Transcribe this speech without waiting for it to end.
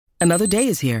Another day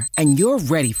is here, and you're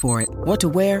ready for it. What to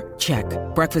wear? Check.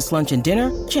 Breakfast, lunch, and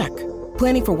dinner? Check.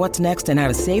 Planning for what's next and how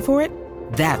to save for it?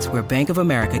 That's where Bank of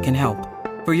America can help.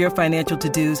 For your financial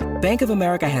to-dos, Bank of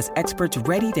America has experts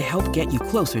ready to help get you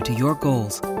closer to your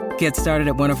goals. Get started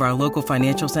at one of our local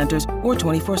financial centers or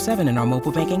 24/7 in our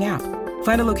mobile banking app.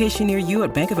 Find a location near you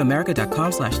at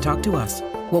bankofamerica.com/talktous.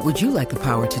 What would you like the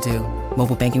power to do?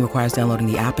 Mobile banking requires downloading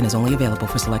the app and is only available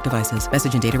for select devices.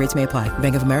 Message and data rates may apply.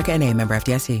 Bank of America N.A., member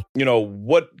FDIC.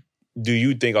 What do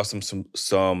you think are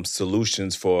some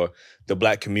solutions for the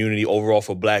Black community overall,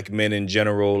 for Black men in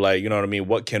general? Like, you know what I mean?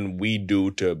 What can we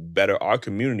do to better our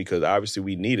community? Because obviously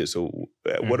we need it. So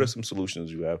what are some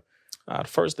solutions you have? The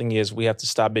first thing is we have to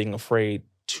stop being afraid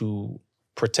to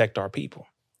protect our people.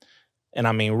 And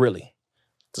I mean, really.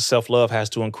 The self-love has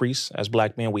to increase. As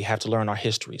Black men, we have to learn our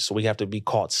history. So we have to be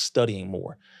caught studying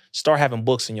more. Start having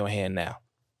books in your hand now,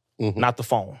 not the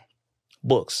phone.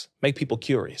 Books. Make people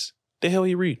curious. The hell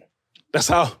you read? That's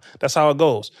how it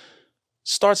goes.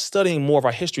 Start studying more of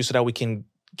our history so that we can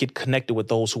get connected with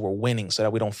those who are winning, so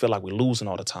that we don't feel like we're losing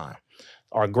all the time.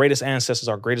 Our greatest ancestors,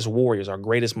 our greatest warriors, our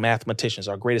greatest mathematicians,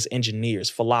 our greatest engineers,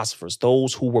 philosophers,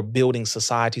 those who were building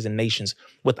societies and nations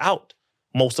without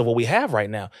most of what we have right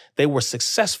now. They were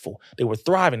successful. They were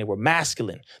thriving. They were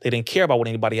masculine. They didn't care about what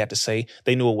anybody had to say.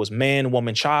 They knew it was man,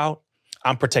 woman, child.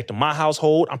 I'm protecting my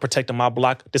household. I'm protecting my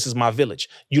block. This is my village.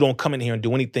 You don't come in here and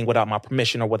do anything without my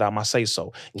permission or without my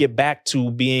say-so. Get back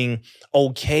to being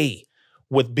okay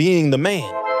with being the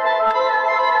man.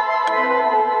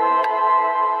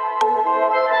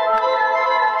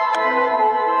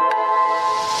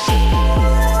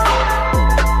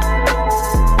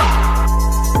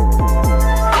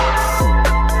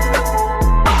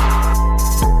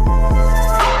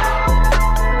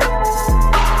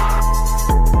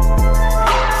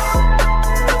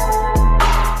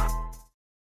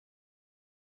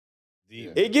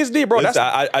 It gets deep, bro. Listen,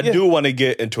 I do want to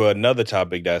get into another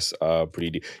topic that's pretty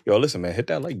deep. Yo, listen, man, hit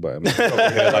that like button.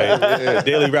 Man.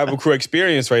 Daily Rapper Crew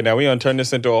experience right now. We gonna turn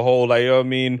this into a whole, like, you know what I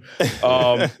mean?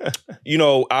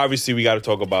 Obviously we got to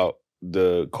talk about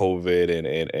the COVID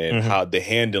and how the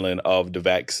handling of the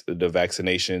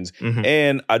vaccinations.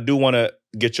 And I do want to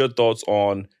get your thoughts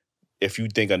on if you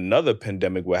think another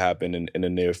pandemic will happen in the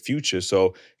near future.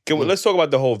 So let's talk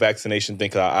about the whole vaccination thing,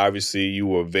 because obviously you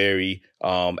were very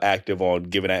active on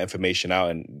giving that information out,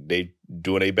 and they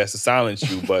doing their best to silence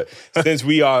you. But since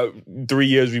we are 3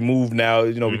 years removed now,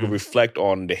 we can reflect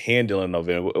on the handling of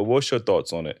it. What's your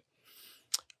thoughts on it?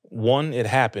 One, it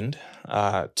happened.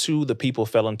 Two, the people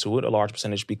fell into it, a large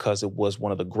percentage, because it was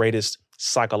one of the greatest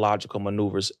psychological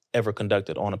maneuvers ever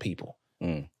conducted on a people.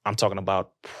 I'm talking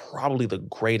about probably the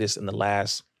greatest in the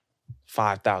last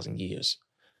 5,000 years.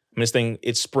 I mean, this thing,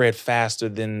 it spread faster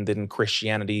than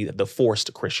Christianity, the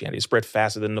forced Christianity. It spread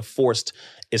faster than the forced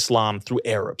Islam through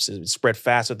Arabs. It spread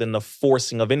faster than the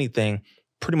forcing of anything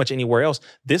pretty much anywhere else.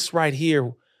 This right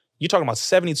here, you're talking about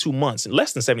 72 months,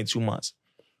 less than 72 months.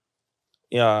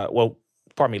 Less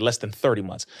than 30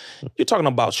 months. You're talking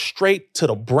about straight to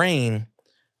the brain,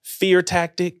 fear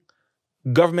tactic,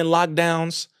 government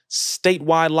lockdowns,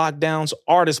 statewide lockdowns,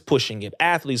 artists pushing it,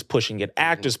 athletes pushing it,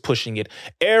 actors pushing it,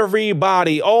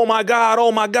 everybody, oh my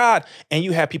God. And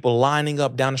you have people lining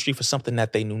up down the street for something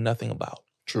that they knew nothing about.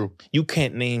 True. You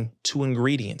can't name 2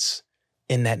 ingredients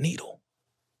in that needle,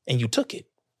 and you took it.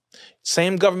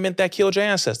 Same government that killed your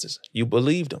ancestors, you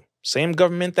believed them. Same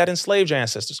government that enslaved your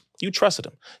ancestors, you trusted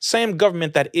them. Same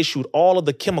government that issued all of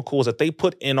the chemicals that they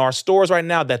put in our stores right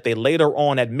now that they later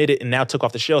on admitted and now took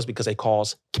off the shelves because they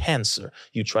cause cancer,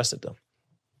 you trusted them.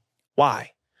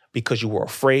 Why? Because you were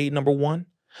afraid, number one.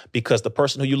 Because the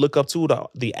person who you look up to,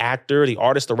 the actor, the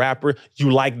artist, the rapper, you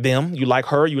like them, you like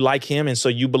her, you like him, and so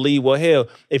you believe, well, hell,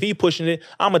 if he pushing it,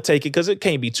 I'm going to take it because it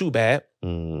can't be too bad.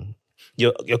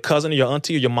 Your cousin or your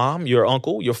auntie or your mom, your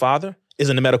uncle, your father is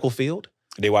in the medical field.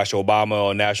 They watch Obama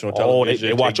on national television.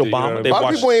 They watch Obama. A lot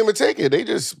of people ain't even take it. They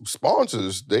just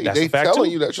sponsors. They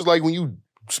telling you that. Just like when you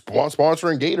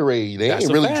sponsoring Gatorade, they ain't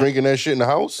really drinking that shit in the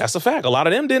house. That's a fact. A lot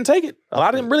of them didn't take it. A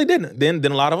lot of them really didn't. Then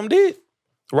a lot of them did.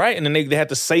 Right? And then they had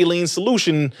the saline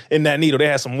solution in that needle. They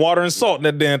had some water and salt in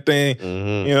that damn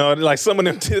thing. Like some of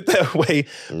them did it that way.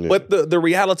 Yeah. But the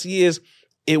reality is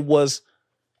it was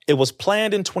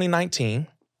planned in 2019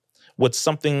 with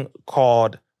something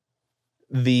called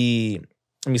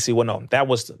that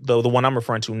was the one I'm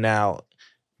referring to now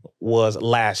was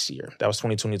last year. That was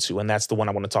 2022, and that's the one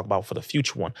I want to talk about for the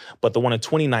future one. But the one in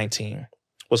 2019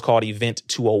 was called Event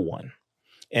 201,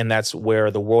 and that's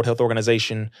where the World Health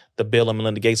Organization, the Bill and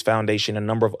Melinda Gates Foundation, and a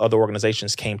number of other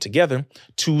organizations came together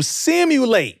to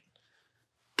simulate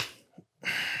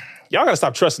Y'all got to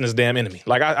stop trusting this damn enemy.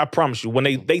 Like, I promise you, when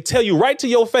they tell you right to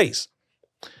your face,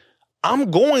 I'm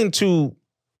going to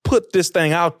put this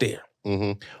thing out there,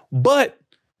 but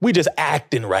we just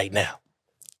acting right now.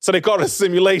 So they call it a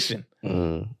simulation.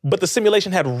 But the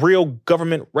simulation had real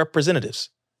government representatives.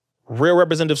 Real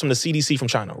representatives from the CDC from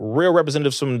China, real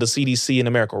representatives from the CDC in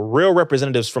America, real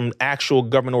representatives from actual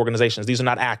government organizations. These are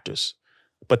not actors,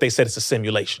 but they said it's a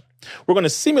simulation. We're going to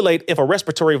simulate if a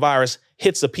respiratory virus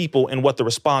hits a people and what the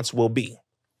response will be.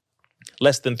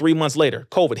 Less than 3 months later,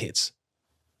 COVID hits.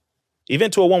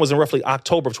 Event 201 was in roughly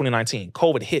October of 2019.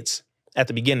 COVID hits at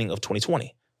the beginning of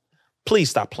 2020. Please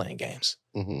stop playing games.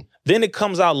 Then it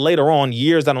comes out later on,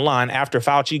 years down the line, after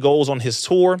Fauci goes on his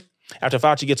tour, after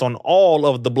Fauci gets on all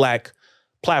of the black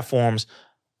platforms.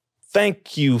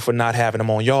 Thank you for not having him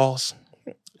on y'all's.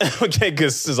 Okay,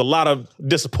 because there's a lot of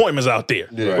disappointments out there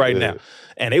right now.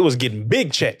 And they was getting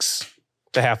big checks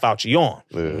to have Fauci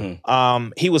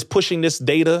on. He was pushing this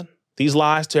data, these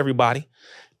lies to everybody,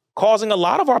 causing a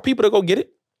lot of our people to go get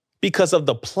it because of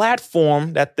the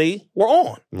platform that they were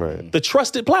on. The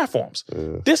trusted platforms.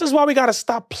 This is why we got to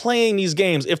stop playing these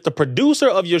games. If the producer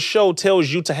of your show tells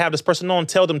you to have this person on,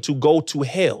 tell them to go to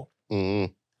hell.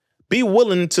 Be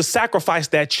willing to sacrifice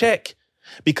that check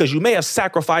because you may have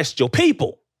sacrificed your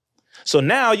people. So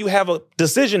now you have a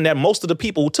decision that most of the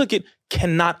people who took it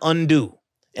cannot undo.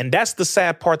 And that's the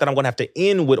sad part that I'm going to have to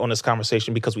end with on this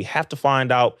conversation, because we have to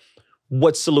find out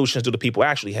what solutions do the people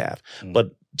actually have.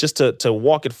 But just to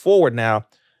walk it forward now,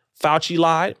 Fauci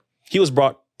lied. He was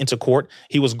brought into court.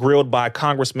 He was grilled by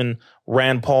Congressman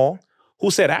Rand Paul, who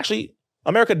said, actually,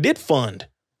 America did fund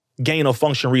gain of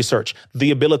function research,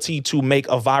 the ability to make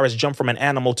a virus jump from an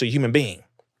animal to a human being.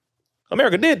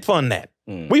 America did fund that.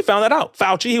 We found that out.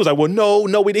 Fauci, he was like, well,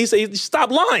 no, he said,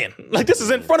 stop lying. Like, this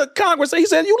is in front of Congress. He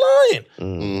said, you lying.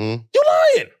 You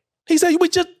lying. He said, we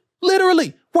just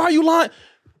literally, why are you lying?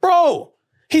 Bro,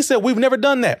 he said, we've never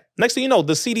done that. Next thing you know,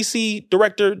 the CDC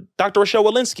director, Dr. Rochelle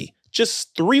Walensky,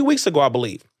 just 3 weeks ago, I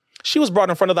believe, she was brought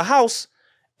in front of the House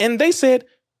and they said,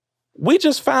 we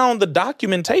just found the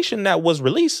documentation that was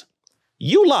released.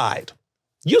 You lied.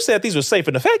 You said these were safe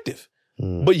and effective.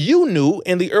 But you knew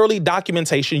in the early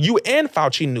documentation, you and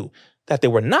Fauci knew that they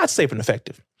were not safe and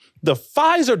effective. The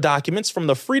Pfizer documents from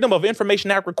the Freedom of Information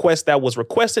Act request that was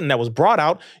requested and that was brought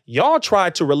out, y'all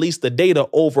tried to release the data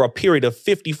over a period of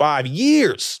 55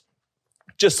 years.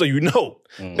 Just so you know,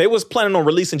 they was planning on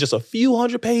releasing just a few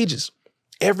hundred pages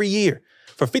every year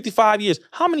for 55 years.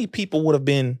 How many people would have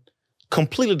been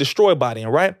completely destroyed by then,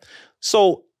 right?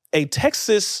 So a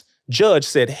Texas judge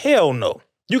said, hell no,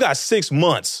 you got 6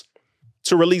 months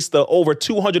to release the over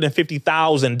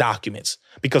 250,000 documents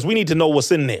because we need to know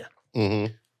what's in there.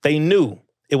 They knew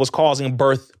it was causing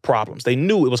birth problems. They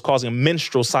knew it was causing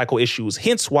menstrual cycle issues,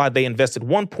 hence why they invested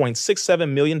 $1.67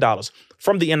 million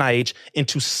from the NIH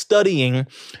into studying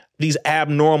these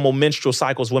abnormal menstrual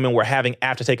cycles women were having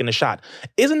after taking the shot.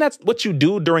 Isn't that what you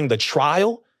do during the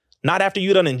trial? Not after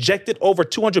you done injected over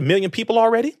 200 million people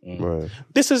already?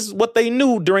 This is what they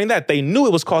knew during that. They knew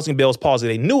it was causing Bell's palsy.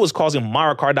 They knew it was causing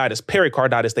myocarditis,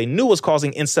 pericarditis. They knew it was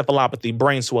causing encephalopathy,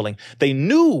 brain swelling. They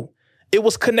knew it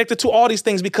was connected to all these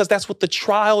things because that's what the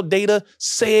trial data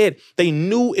said. They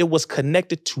knew it was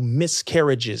connected to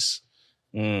miscarriages.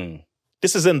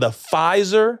 This is in the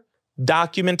Pfizer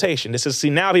documentation. This is,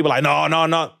 see, now people are like,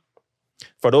 no.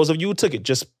 For those of you who took it,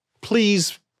 just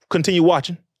please continue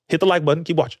watching. Hit the like button,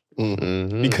 keep watching.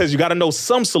 Because you got to know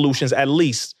some solutions at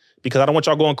least. Because I don't want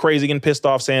y'all going crazy, getting pissed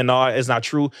off, saying, no, it's not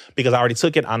true. Because I already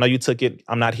took it. I know you took it.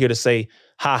 I'm not here to say,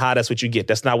 ha, that's what you get.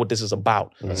 That's not what this is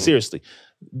about. Seriously.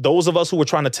 Those of us who were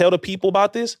trying to tell the people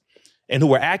about this and who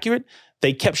were accurate,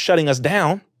 they kept shutting us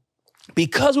down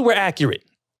because we were accurate.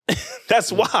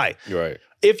 That's why.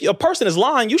 If a person is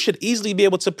lying, you should easily be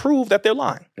able to prove that they're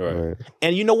lying.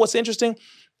 And you know what's interesting?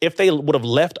 If they would have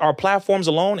left our platforms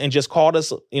alone and just called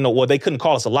us, well, they couldn't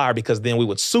call us a liar because then we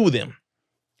would sue them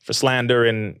for slander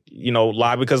and,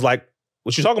 lie because like,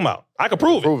 what you talking about? I could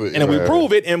prove it. And then we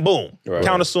prove it and boom,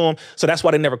 counter sue them. So that's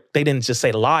why they didn't just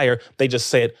say liar. They just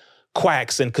said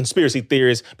quacks and conspiracy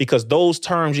theories because those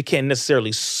terms you can't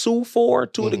necessarily sue for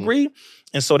to a degree.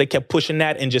 And so they kept pushing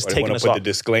that and just taking us off. Put the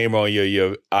disclaimer on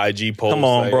your IG post. Come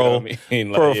on, bro.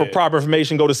 For proper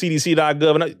information, go to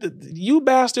cdc.gov. You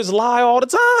bastards lie all the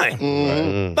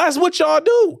time. That's what y'all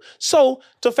do. So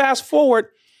to fast forward,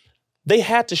 they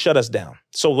had to shut us down.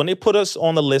 So when they put us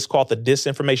on the list called the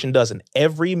Disinformation Dozen,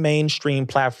 every mainstream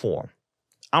platform,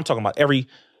 I'm talking about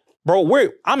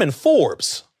I'm in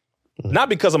Forbes. Not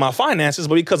because of my finances,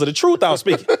 but because of the truth I was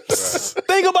speaking.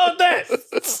 Think about that.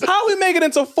 How we make it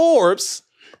into Forbes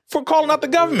for calling out the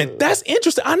government? That's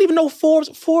interesting. I didn't even know Forbes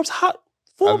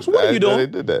Forbes, what are you doing? They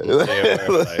did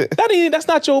that. That's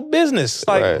not your business.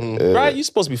 Like, right? You're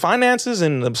supposed to be finances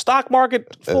and the stock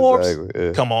market, Forbes. Exactly,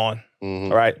 yeah. Come on.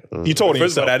 Mm-hmm. Right? Mm-hmm. You told him.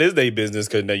 First of all, that is their business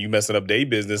because now you messing up their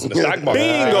business in the stock market.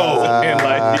 Bingo!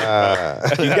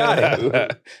 And you got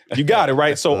it. You got it,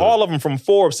 right? So all of them from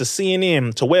Forbes to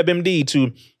CNN to WebMD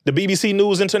to the BBC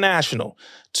News International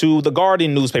to the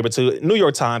Guardian newspaper to New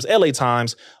York Times, LA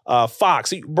Times,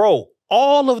 Fox. Bro,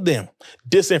 all of them.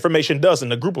 Disinformation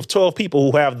Dozen, a group of 12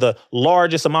 people who have the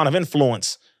largest amount of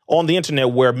influence on the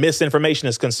internet where misinformation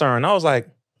is concerned. I was like,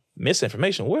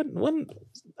 misinformation? What?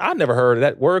 I never heard of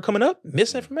that word coming up.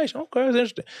 Misinformation. Okay, that's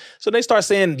interesting. So they start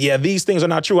saying, yeah, these things are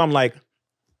not true. I'm like,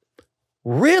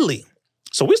 really?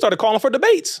 So we started calling for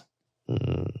debates.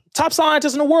 Top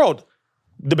scientists in the world.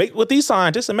 Debate with these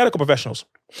scientists and medical professionals.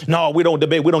 No, we don't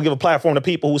debate. We don't give a platform to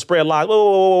people who spread lies.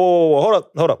 Whoa,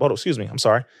 hold up. Excuse me. I'm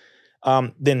sorry.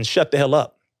 Then shut the hell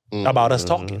up about us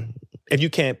talking. If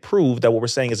you can't prove that what we're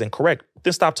saying is incorrect,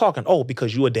 then stop talking. Oh,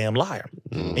 because you're a damn liar.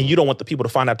 And you don't want the people to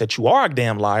find out that you are a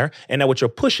damn liar and that what you're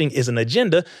pushing is an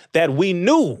agenda that we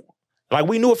knew. Like,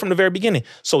 we knew it from the very beginning.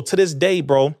 So to this day,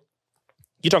 bro,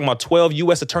 you're talking about 12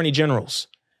 U.S. attorney generals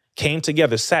came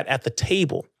together, sat at the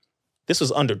table. This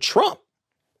was under Trump.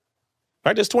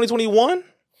 Right? This is 2021.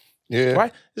 Yeah.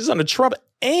 Right? This is under Trump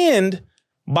and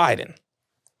Biden.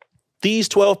 These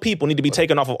 12 people need to be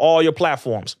taken off of all your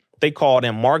platforms. They called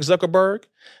in Mark Zuckerberg.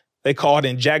 They called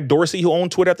in Jack Dorsey, who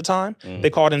owned Twitter at the time. They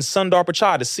called in Sundar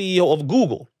Pichai, the CEO of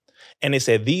Google. And they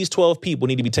said, these 12 people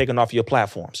need to be taken off your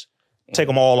platforms. Take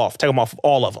them all off. Take them off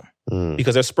all of them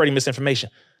because they're spreading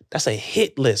misinformation. That's a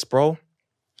hit list, bro.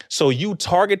 So you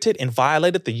targeted and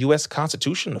violated the U.S.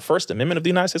 Constitution, the First Amendment of the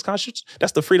United States Constitution.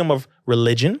 That's the freedom of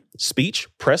religion, speech,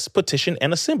 press, petition,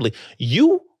 and assembly.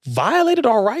 You violated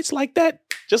our rights like that,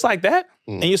 just like that?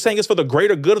 And you're saying it's for the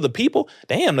greater good of the people?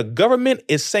 Damn, the government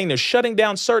is saying they're shutting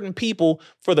down certain people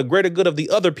for the greater good of the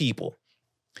other people.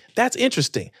 That's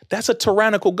interesting. That's a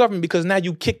tyrannical government because now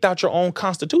you kicked out your own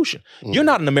constitution. You're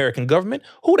not an American government.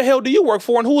 Who the hell do you work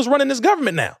for and who is running this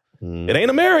government now? It ain't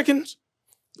Americans.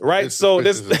 Right? So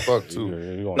this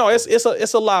no,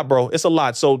 it's a lot, bro. It's a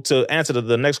lot. So to answer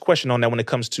the next question on that, when it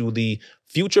comes to the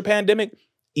future pandemic,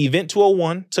 Event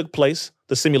 201 took place,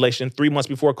 the simulation, 3 months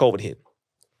before COVID hit.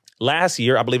 Last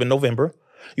year, I believe in November,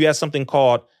 you had something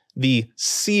called the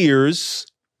Sears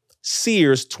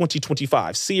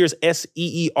 2025. Sears,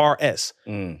 SEERS.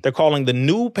 They're calling the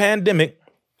new pandemic.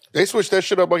 They switch that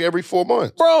shit up like every 4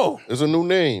 months. Bro. There's a new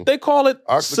name. They call it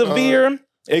severe.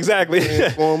 Exactly.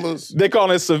 They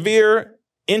call it severe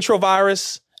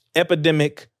intravirus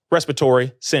epidemic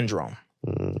respiratory syndrome.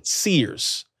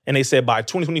 Sears. And they said by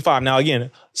 2025, now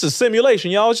again, it's a simulation,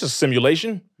 y'all. It's just a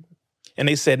simulation. And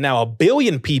they said now 1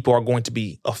 billion people are going to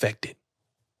be affected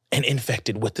and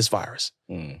infected with this virus.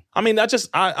 I mean, this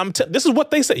is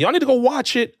what they say. Y'all need to go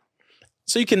watch it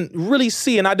so you can really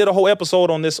see. And I did a whole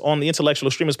episode on this on the Intellectual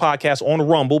Streamers podcast on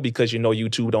Rumble because you know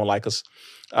YouTube don't like us.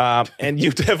 And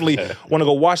you definitely want to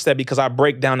go watch that because I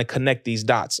break down and connect these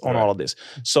dots on all of this.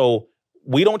 So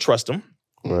we don't trust them.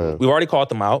 We've already called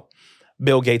them out.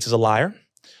 Bill Gates is a liar.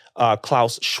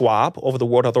 Klaus Schwab over the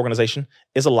World Health Organization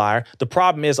is a liar. The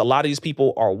problem is a lot of these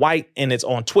people are white and it's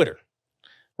on Twitter,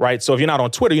 right? So if you're not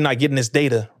on Twitter, you're not getting this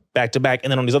data back to back.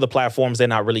 And then on these other platforms, they're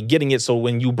not really getting it. So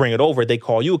when you bring it over, they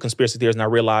call you a conspiracy theorist,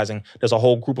 not realizing there's a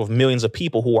whole group of millions of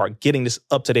people who are getting this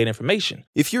up-to-date information.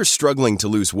 If you're struggling to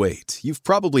lose weight, you've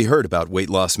probably heard about weight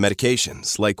loss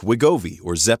medications like Wegovy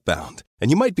or Zepbound,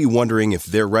 and you might be wondering if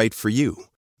they're right for you.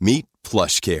 Meet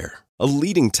PlushCare, a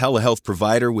leading telehealth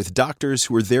provider with doctors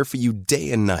who are there for you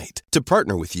day and night to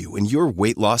partner with you in your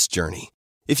weight loss journey.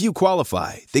 If you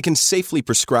qualify, they can safely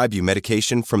prescribe you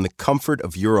medication from the comfort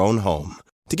of your own home.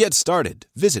 To get started,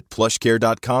 visit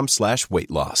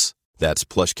plushcare.com/weightloss. That's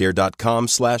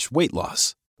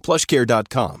plushcare.com/weightloss.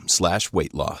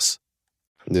 plushcare.com/weightloss.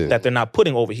 That they're not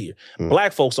putting over here.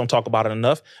 Black folks don't talk about it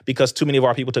enough because too many of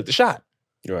our people took the shot.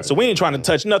 Right. So we ain't trying to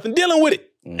touch nothing, dealing with it.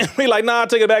 We like, nah,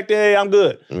 take it back there, I'm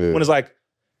good. When it's like,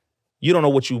 you don't know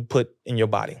what you put in your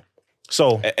body.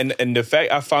 So and the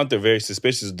fact I found it very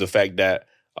suspicious, the fact that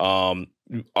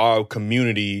our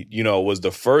community, was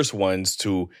the first ones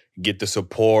to get the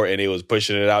support and it was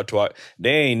pushing it out to our. They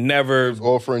ain't never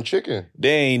offering chicken. They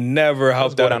ain't never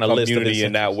helped out our community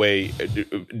in that way.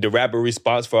 The rapid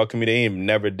response for our community ain't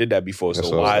never did that before.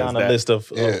 So why is that? A list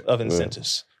of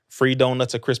incentives? Free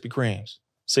donuts at Krispy Kremes.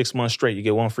 6 months straight, you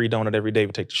get one free donut every day if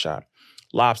you take the shot.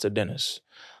 Lobster dinners.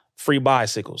 Free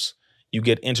bicycles. You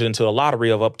get entered into a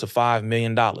lottery of up to $5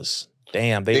 million.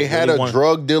 Damn, they had a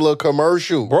drug dealer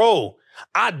commercial. Bro,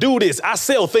 I do this. I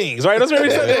sell things, right? That's what he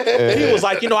said. He was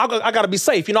like, I got to be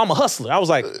safe. I'm a hustler. I was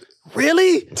like,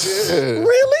 really? Yeah.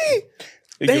 Really?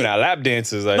 You're giving out lap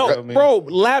dances. Like, no, bro,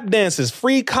 lap dances,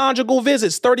 free conjugal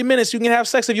visits, 30 minutes. You can have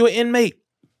sex if you're an inmate.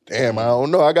 Damn, I don't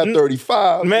know. I got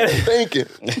 35. Man. I'm thinking.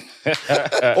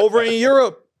 Over in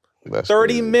Europe, That's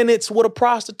 30 crazy. minutes with a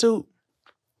prostitute.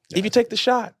 If you take the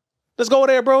shot. Let's go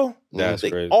there, bro. That's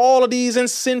crazy. All of these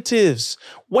incentives.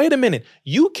 Wait a minute.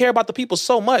 You care about the people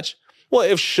so much. Well,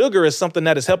 if sugar is something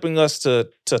that is helping us to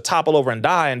topple over and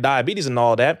die, and diabetes and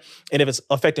all that, and if it's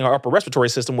affecting our upper respiratory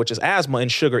system, which is asthma,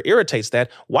 and sugar irritates that,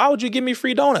 why would you give me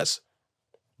free donuts?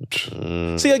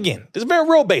 See, again, it's very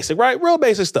real basic, right? Real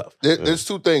basic stuff. There's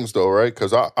two things, though, right?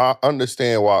 Because I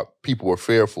understand why people were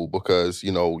fearful because,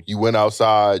 you went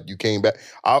outside, you came back.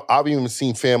 I've even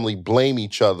seen family blame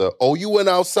each other. Oh, you went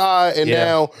outside and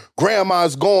now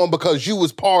grandma's gone because you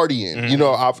was partying.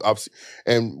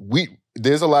 Mm-hmm.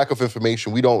 There's a lack of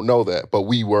information. We don't know that, but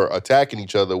we were attacking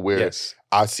each other where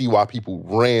I see why people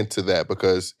ran to that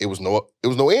because it was no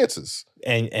answers.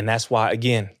 And that's why,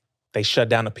 again, they shut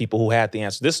down the people who had the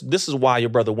answer. This is why your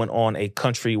brother went on a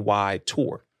countrywide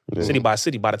tour, city by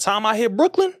city. By the time I hit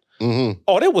Brooklyn, they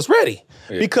was ready.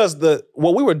 Yeah. Because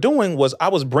what we were doing was I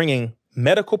was bringing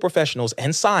medical professionals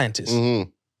and scientists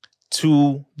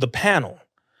to the panel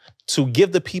to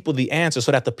give the people the answers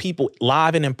so that the people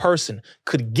live and in person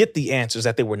could get the answers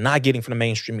that they were not getting from the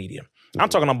mainstream media. I'm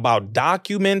talking about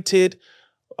documented,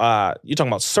 you're talking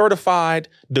about certified,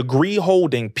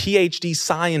 degree-holding PhD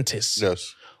scientists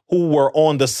who were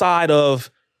on the side of,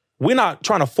 we're not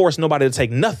trying to force nobody to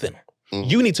take nothing.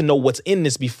 You need to know what's in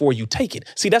this before you take it.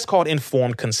 See, that's called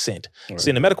informed consent. Right. See,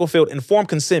 in the medical field, informed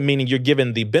consent meaning you're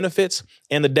given the benefits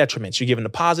and the detriments. You're given the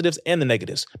positives and the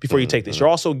negatives before you take this. You're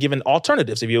also given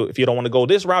alternatives. If you don't want to go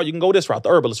this route, you can go this route, the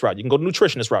herbalist route. You can go the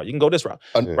nutritionist route. You can go this route.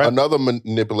 Another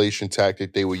manipulation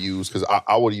tactic they would use, because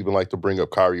I would even like to bring up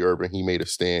Kyrie Irving. He made a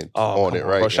stand on it,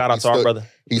 right? Bro, shout out to our brother.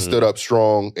 He stood up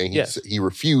strong and he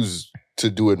refused to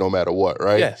do it no matter what,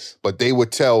 right? Yes. But they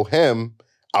would tell him,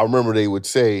 I remember they would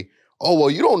say, oh,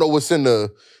 well, you don't know what's in the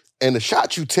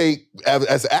shot you take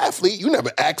as an athlete. You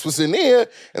never ask what's in there.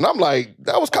 And I'm like,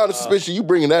 that was kind of suspicious. You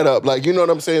bringing that up. Like, you know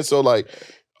what I'm saying? So, like,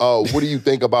 what do you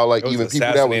think about, like, even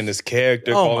people that was... his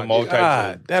character, calling him all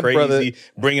types of crazy, brother,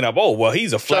 bringing up,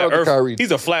 he's a flat earther.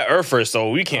 He's a flat earther, so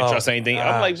we can't trust anything.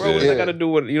 I'm like, bro, what's that got to do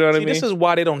with, you know what I mean? This is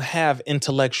why they don't have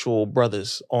intellectual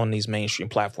brothers on these mainstream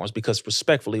platforms, because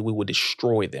respectfully, we would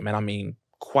destroy them. And I mean,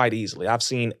 quite easily. I've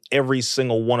seen every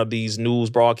single one of these news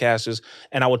broadcasters,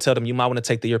 and I would tell them, you might want to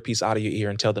take the earpiece out of your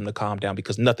ear and tell them to calm down,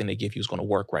 because nothing they give you is going to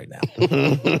work right now.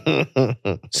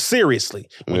 Seriously.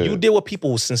 When you deal with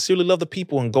people who sincerely love the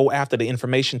people and go after the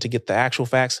information to get the actual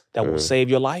facts that will save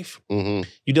your life, you're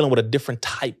dealing with a different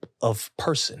type of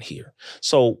person here.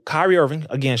 So Kyrie Irving,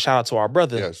 again, shout out to our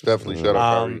brother. Yes, definitely. Shout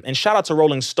out Kyrie. And shout out to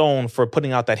Rolling Stone for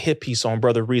putting out that hit piece on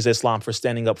brother Rizza Islam for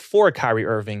standing up for Kyrie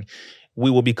Irving. We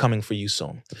will be coming for you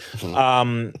soon.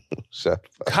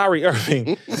 Kyrie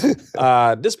Irving,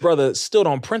 this brother stood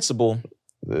on principle,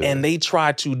 and they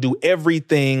tried to do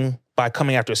everything by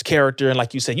coming after his character. And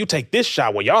like you said, you take this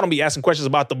shot. Well, y'all don't be asking questions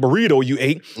about the burrito you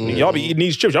ate. Y'all be eating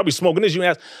these chips. Y'all be smoking this. You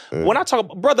ask. When I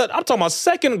talk, brother, I'm talking about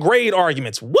second grade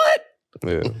arguments. What?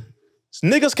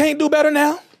 Niggas can't do better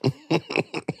now?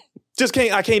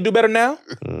 I can't do better now.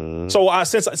 So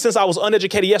since I was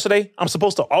uneducated yesterday, I'm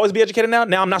supposed to always be educated now.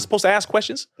 Now I'm not supposed to ask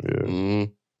questions. Do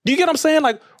you get what I'm saying?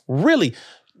 Like, really,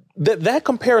 that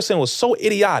comparison was so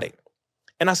idiotic.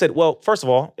 And I said, well, first of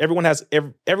all, everyone has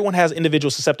individual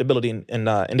susceptibility and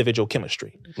individual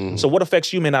chemistry. So what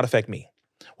affects you may not affect me.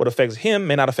 What affects him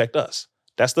may not affect us.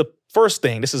 That's the first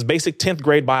thing. This is basic 10th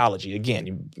grade biology. Again,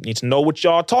 you need to know what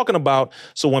y'all are talking about.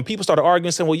 So when people started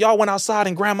arguing, saying, well, y'all went outside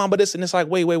and grandmama this, and it's like,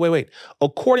 wait.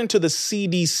 According to the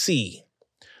CDC,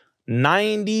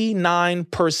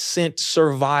 99%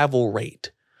 survival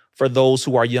rate for those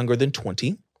who are younger than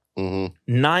 20,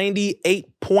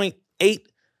 98.8%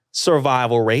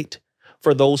 survival rate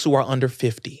for those who are under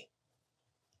 50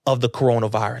 of the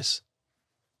coronavirus.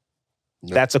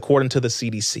 That's according to the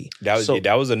CDC.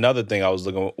 That was another thing I was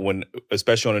looking when,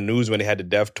 especially on the news when they had the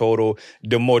death total.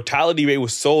 The mortality rate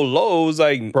was so low. It was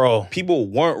like, bro,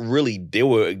 people they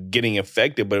were getting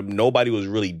infected, but nobody was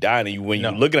really dying. And when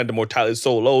you're looking at the mortality, it's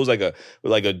so low. It was like a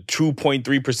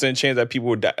 2.3% chance that people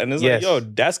would die. And it's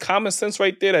like, that's common sense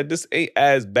right there. That this ain't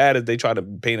as bad as they try to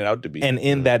paint it out to be. And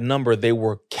in that number, they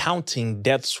were counting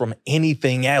deaths from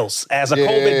anything else as a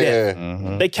COVID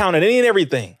death. They counted any and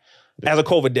everything as a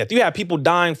COVID death. You have people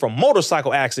dying from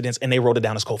motorcycle accidents and they wrote it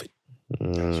down as COVID.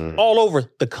 all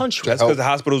over the country. That's because the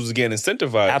hospitals was getting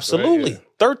incentivized. Absolutely. Right?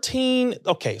 13,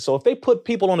 okay, so if they put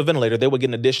people on a ventilator, they would get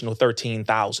an additional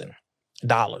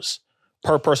 $13,000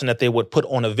 per person that they would put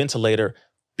on a ventilator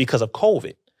because of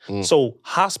COVID. So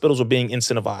hospitals were being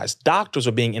incentivized. Doctors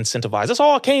were being incentivized. This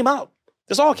all came out.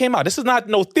 This is not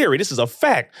no theory. This is a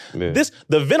fact. Yeah.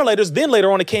 The ventilators, then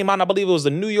later on it came out, and I believe it was the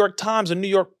New York Times, the New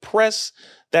York Press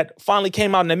that finally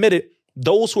came out and admitted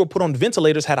those who were put on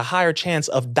ventilators had a higher chance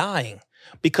of dying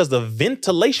because the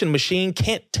ventilation machine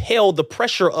can't tell the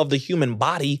pressure of the human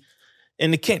body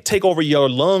and it can't take over your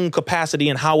lung capacity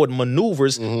and how it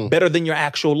maneuvers better than your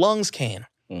actual lungs can.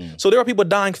 So there are people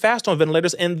dying fast on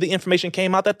ventilators, and the information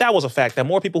came out that was a fact, that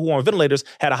more people who are on ventilators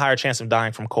had a higher chance of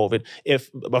dying from COVID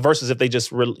versus if they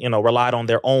just relied on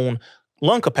their own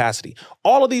lung capacity.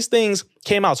 All of these things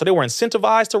came out. So they were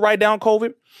incentivized to write down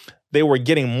COVID. They were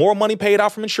getting more money paid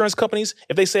out from insurance companies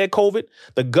if they said COVID.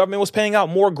 The government was paying out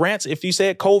more grants if you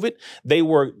said COVID. They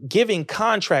were giving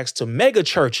contracts to mega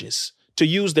churches to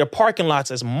use their parking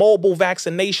lots as mobile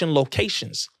vaccination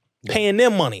locations. Paying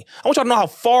them money. I want y'all to know how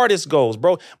far this goes,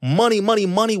 bro. Money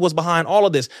was behind all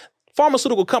of this.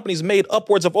 Pharmaceutical companies made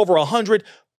upwards of over $100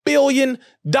 billion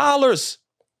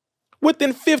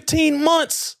within 15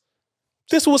 months.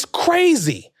 This was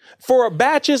crazy. For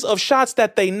batches of shots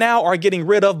that they now are getting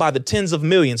rid of by the tens of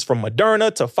millions, from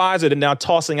Moderna to Pfizer, they're now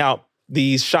tossing out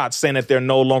these shots saying that they're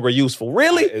no longer useful.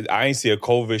 Really? I ain't see a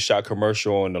COVID shot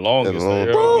commercial in the longest.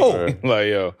 Bro.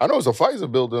 Yo. I know it's a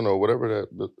Pfizer building or whatever that.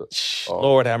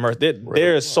 Lord have mercy.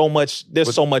 There's so much.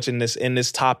 There's so much in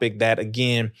this topic that,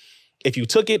 again, if you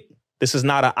took it, this is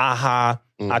not an aha,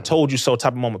 I told you so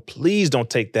type of moment. Please don't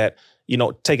take that.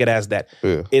 Take it as that.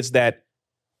 Yeah. It's that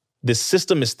this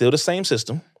system is still the same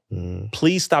system.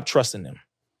 Please stop trusting them.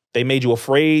 They made you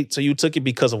afraid, so you took it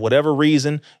because of whatever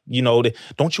reason.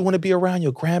 Don't you want to be around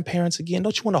your grandparents again?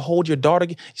 Don't you want to hold your daughter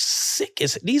again?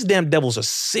 These damn devils are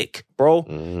sick, bro.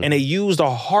 And they used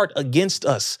our heart against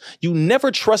us. You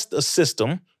never trust a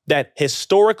system that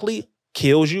historically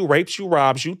kills you, rapes you,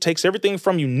 robs you, takes everything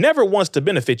from you, never wants to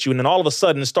benefit you, and then all of a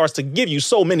sudden starts to give you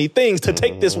so many things to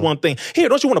take this one thing. Here,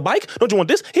 don't you want a bike? Don't you want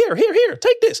this? Here,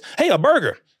 take this. Hey, a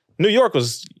burger. New York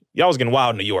y'all was getting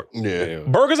wild in New York. Yeah.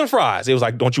 Burgers and fries. It was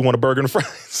like, don't you want a burger and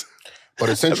fries? But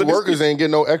essential workers ain't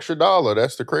getting no extra $1.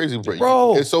 That's the crazy part.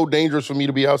 Bro. It's so dangerous for me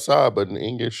to be outside, but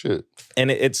ain't get shit. And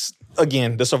it's,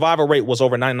 again, the survival rate was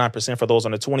over 99% for those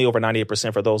under 20, over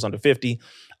 98% for those under 50.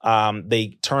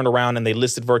 They turned around and they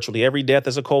listed virtually every death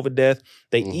as a COVID death.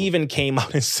 They even came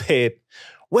out and said,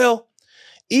 well,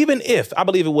 even if, I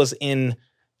believe it was in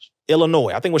Illinois,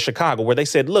 I think it was Chicago, where they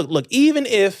said, look, even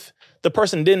if the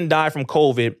person didn't die from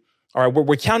COVID, all right,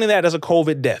 we're counting that as a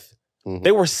COVID death.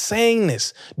 They were saying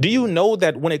this. Do you know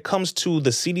that when it comes to the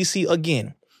CDC,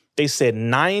 again, they said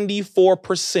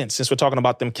 94%, since we're talking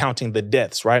about them counting the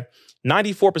deaths, right?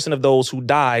 94% of those who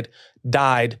died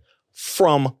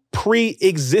from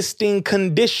pre-existing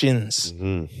conditions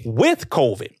with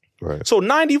COVID. Right. So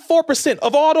 94%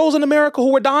 of all those in America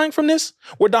who were dying from this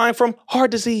were dying from heart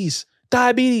disease,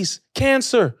 diabetes,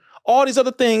 cancer, all these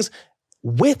other things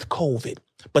with COVID.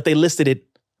 But they listed it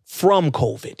from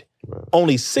COVID. Right.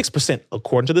 Only 6%,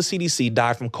 according to the CDC,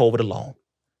 died from COVID alone.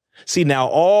 See, now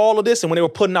all of this, and when they were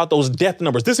putting out those death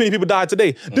numbers, this many people died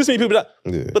today, this many people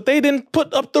died, but they didn't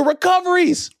put up the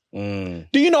recoveries. Do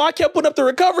you know I kept putting up the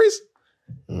recoveries?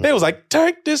 They was like,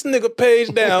 take this nigga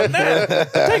page down now.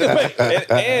 Take it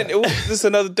back. And it was just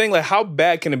another thing, like, how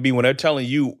bad can it be when they're telling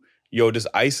you, yo, just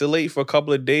isolate for a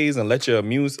couple of days and let your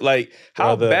immune, like,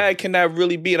 how bad can that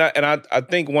really be? And I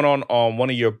think one on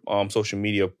one of your social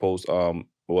media posts,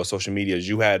 social medias,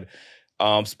 you had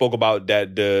spoke about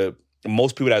that the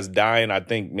most people that's dying, I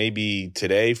think maybe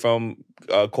today from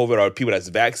COVID are people that's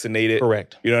vaccinated.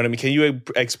 Correct. You know what I mean? Can you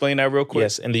explain that real quick?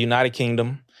 Yes, in the United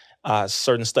Kingdom,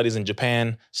 certain studies in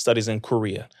Japan, studies in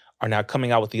Korea are now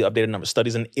coming out with the updated numbers.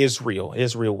 Studies in Israel.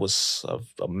 Israel was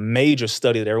a major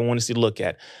study that everyone needs to look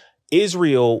at.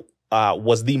 Israel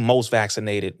was the most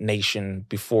vaccinated nation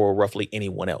before roughly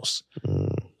anyone else.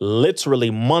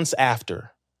 Literally months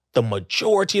after, the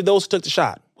majority of those who took the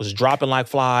shot was dropping like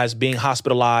flies, being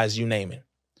hospitalized, you name it,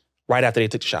 right after they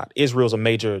took the shot. Israel's a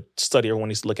major study everyone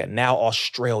needs to look at. Now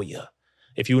Australia.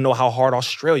 If you know how hard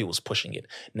Australia was pushing it,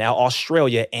 now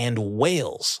Australia and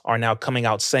Wales are now coming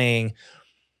out saying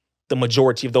the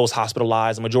majority of those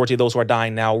hospitalized, the majority of those who are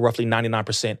dying now, roughly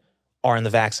 99%, are in the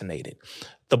vaccinated.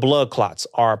 The blood clots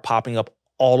are popping up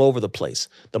all over the place.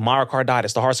 The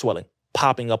myocarditis, the heart swelling,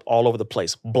 popping up all over the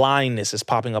place. Blindness is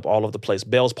popping up all over the place.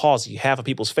 Bell's palsy, half of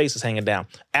people's faces hanging down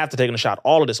after taking a shot.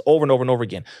 All of this over and over and over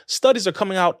again. Studies are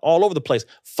coming out all over the place.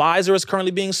 Pfizer is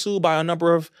currently being sued by a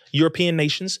number of European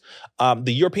nations.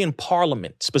 The European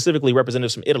Parliament, specifically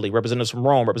representatives from Italy, representatives from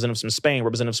Rome, representatives from Spain,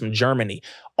 representatives from Germany,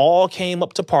 all came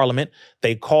up to Parliament.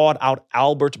 They called out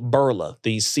Albert Bourla,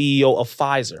 the CEO of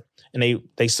Pfizer, and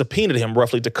they subpoenaed him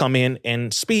roughly to come in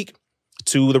and speak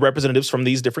to the representatives from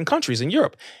these different countries in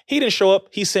Europe. He didn't show up.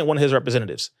 He sent one of his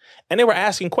representatives. And they were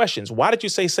asking questions. Why did you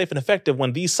say safe and effective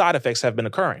when these side effects have been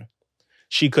occurring?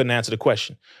 She couldn't answer the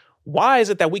question. Why is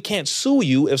it that we can't sue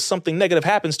you if something negative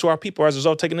happens to our people as a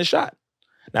result of taking the shot?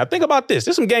 Now think about this.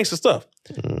 This is some gangster stuff.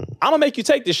 I'm going to make you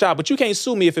take this shot, but you can't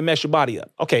sue me if it messes your body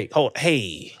up. Okay, hold.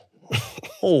 Hey.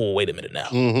 Oh, wait a minute now.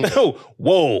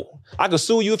 Whoa. I could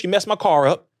sue you if you mess my car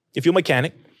up, if you're a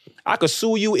mechanic. I could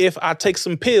sue you if I take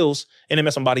some pills and it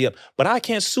mess my body up. But I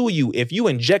can't sue you if you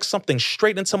inject something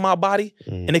straight into my body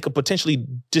and it could potentially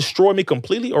destroy me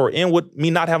completely or end with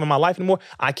me not having my life anymore.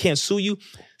 I can't sue you.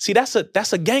 See, that's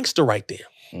a gangster right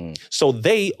there. So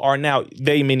they are now,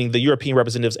 they meaning the European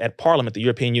representatives at Parliament, the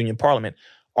European Union Parliament,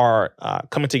 are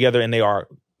coming together and they are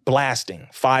blasting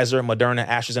Pfizer, Moderna,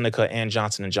 AstraZeneca, and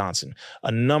Johnson & Johnson.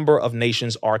 A number of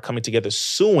nations are coming together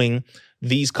suing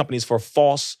these companies for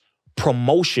false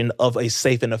promotion of a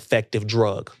safe and effective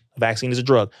drug. Vaccine is a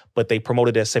drug, but they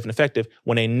promoted it as safe and effective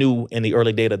when they knew in the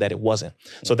early data that it wasn't.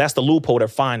 So that's the loophole they're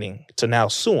finding to now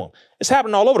sue them. It's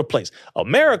happening all over the place.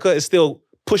 America is still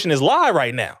pushing this lie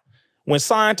right now. When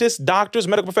scientists, doctors,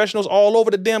 medical professionals all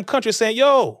over the damn country saying,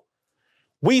 yo,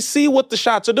 we see what the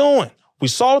shots are doing. We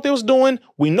saw what they was doing.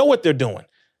 We know what they're doing.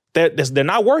 They're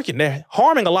not working. They're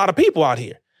harming a lot of people out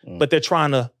here, but they're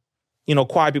trying to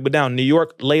quiet people down. New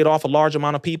York laid off a large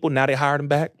amount of people. Now they hired them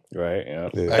back. Right,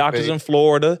 yeah. Doctors in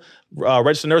Florida,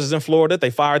 registered nurses in Florida, they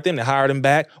fired them. They hired them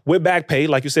back with back pay,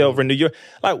 like you said, over in New York.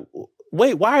 Like,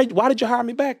 wait, why did you hire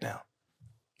me back now?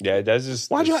 Yeah, that's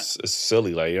just it's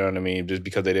silly. Like, you know what I mean? Just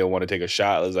because they didn't want to take a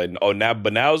shot. It was like, oh,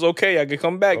 now it's okay. I can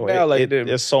come back now.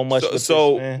 There's so much.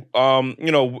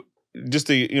 Just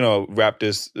to, wrap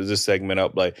this segment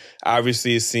up, like,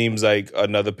 obviously it seems like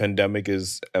another pandemic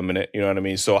is imminent, you know what I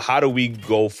mean? So how do we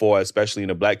go forward, especially in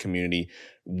the Black community,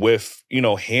 with,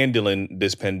 handling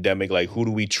this pandemic? Like, who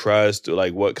do we trust?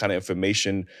 Like, what kind of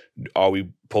information are we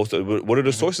supposed to, what are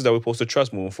the sources that we're supposed to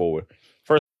trust moving forward?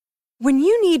 When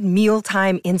you need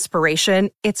mealtime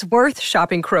inspiration, it's worth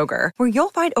shopping Kroger, where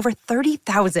you'll find over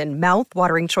 30,000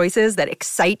 mouth-watering choices that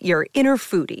excite your inner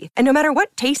foodie. And no matter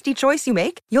what tasty choice you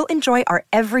make, you'll enjoy our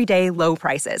everyday low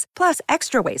prices, plus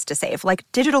extra ways to save, like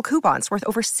digital coupons worth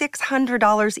over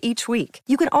 $600 each week.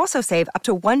 You can also save up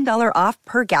to $1 off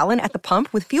per gallon at the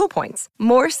pump with fuel points.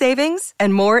 More savings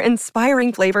and more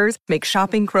inspiring flavors make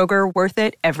shopping Kroger worth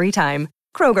it every time.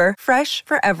 Kroger, fresh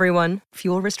for everyone.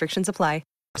 Fuel restrictions apply.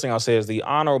 First thing I'll say is the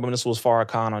Honorable Minister was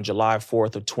Farrakhan on July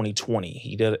 4th of 2020.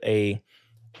 He did a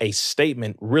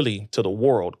statement really to the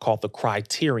world called the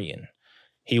Criterion.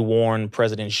 He warned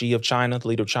President Xi of China, the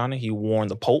leader of China. He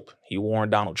warned the Pope. He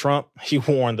warned Donald Trump. He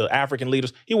warned the African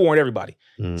leaders. He warned everybody.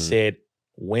 Said,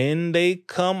 when they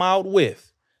come out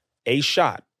with a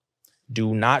shot,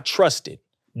 do not trust it.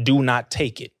 Do not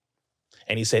take it.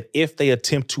 And he said, if they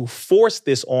attempt to force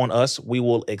this on us, we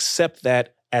will accept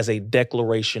that as a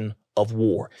declaration of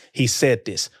war. He said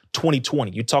this,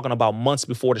 2020. You're talking about months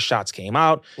before the shots came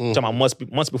out. You're talking about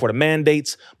months before the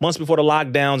mandates, months before the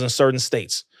lockdowns in certain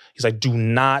states. He's like, do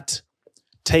not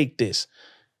take this.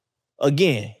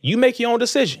 Again, you make your own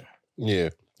decision. Yeah.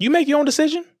 You make your own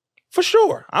decision, for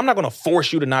sure. I'm not going to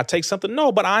force you to not take something.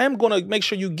 No, but I am going to make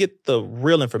sure you get the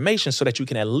real information so that you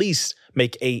can at least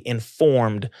make a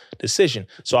informed decision.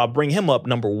 So I'll bring him up,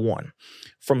 number one.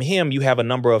 From him, you have a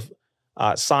number of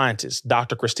scientists.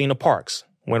 Dr. Christina Parks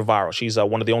went viral. She's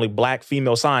one of the only Black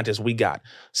female scientists we got.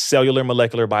 Cellular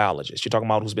molecular biologist. You're talking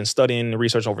about who's been studying and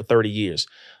researching over 30 years.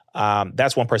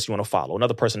 That's one person you want to follow.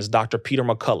 Another person is Dr. Peter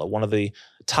McCullough, one of the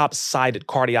top cited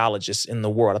cardiologists in the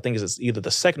world. I think it's either the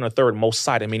second or third most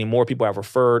cited, meaning more people have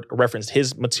referenced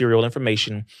his material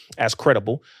information as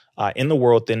credible in the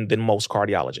world than most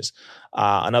cardiologists.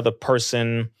 Another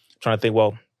person, trying to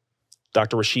think,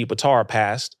 Dr. Rashid Buttar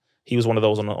passed. He was one of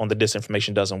those on the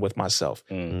disinformation dozen with myself.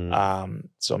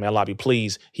 So may Allah be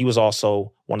pleased. He was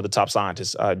also one of the top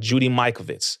scientists. Judy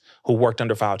Mikovits, who worked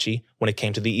under Fauci when it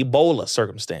came to the Ebola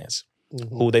circumstance,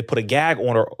 who they put a gag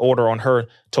order on her,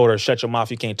 told her, shut your mouth,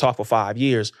 you can't talk for 5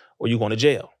 years or you're going to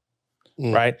jail,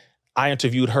 right? I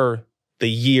interviewed her the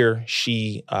year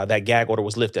that gag order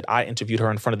was lifted. I interviewed her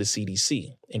in front of the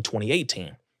CDC in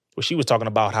 2018, where she was talking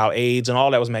about how AIDS and all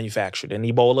that was manufactured and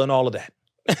Ebola and all of that.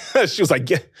 She was like,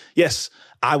 yes,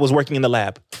 I was working in the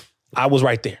lab. I was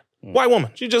right there. White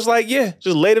woman. She just like, just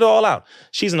laid it all out.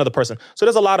 She's another person. So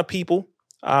there's a lot of people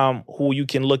who you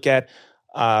can look at.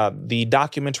 The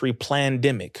documentary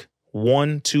Plandemic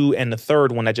 1, 2, and the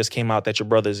third one that just came out that your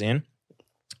brother's in.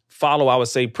 Follow, I would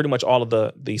say, pretty much all of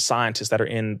the scientists that are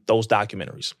in those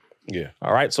documentaries. Yeah.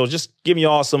 All right. So just giving you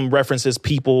all some references,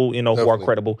 people, who are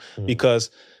credible,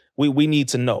 because we need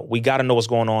to know. We got to know what's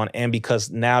going on. And because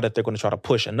now that they're going to try to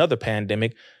push another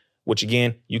pandemic, which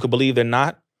again, you could believe they're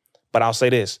not, but I'll say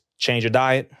this, change your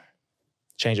diet,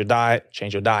 change your diet,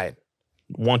 change your diet.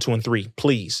 1, 2, and 3,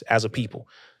 please, as a people.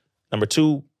 Number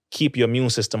 2, keep your immune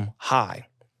system high.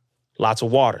 Lots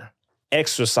of water,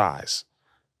 exercise,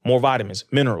 more vitamins,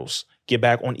 minerals. Get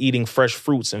back on eating fresh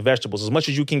fruits and vegetables as much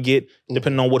as you can get,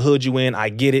 depending on what hood you in. I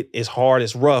get it. It's hard.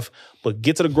 It's rough. But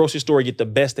get to the grocery store, get the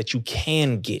best that you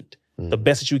can get. The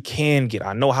best that you can get.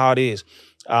 I know how it is.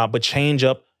 But change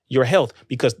up your health,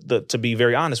 because to be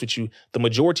very honest with you, the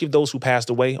majority of those who passed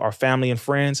away are family and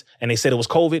friends, and they said it was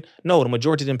COVID. No, the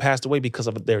majority of them passed away because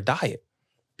of their diet,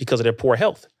 because of their poor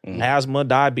health. Asthma,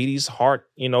 diabetes, heart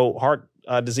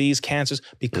disease, cancers,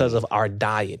 because of our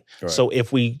diet. Right. So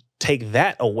if we take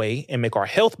that away and make our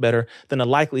health better, then the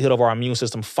likelihood of our immune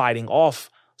system fighting off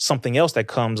something else that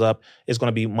comes up is going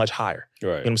to be much higher. Right. You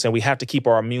know what I'm saying? We have to keep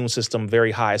our immune system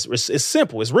very high. It's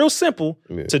simple. It's real simple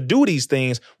to do these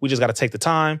things. We just got to take the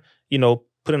time,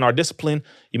 put in our discipline.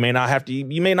 You may not be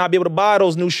able to buy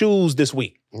those new shoes this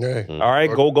week. Yeah. All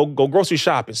right, go grocery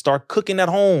shopping. Start cooking at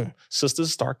home.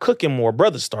 Sisters, start cooking more.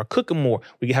 Brothers, start cooking more.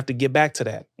 We have to get back to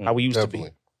that, how we used to be. You know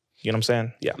what I'm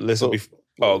saying? Yeah. Listen,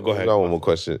 go ahead. I got one more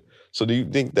question. So do you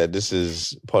think that this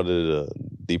is part of the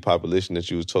depopulation that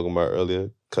you was talking about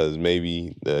earlier? Because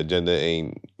maybe the agenda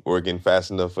ain't working fast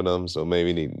enough for them, so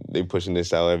maybe they pushing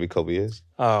this out every couple of years?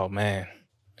 Oh, man.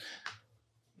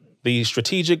 The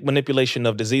strategic manipulation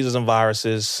of diseases and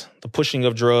viruses, the pushing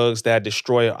of drugs that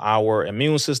destroy our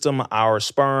immune system, our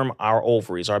sperm, our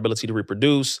ovaries, our ability to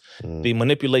reproduce, the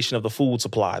manipulation of the food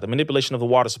supply, the manipulation of the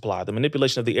water supply, the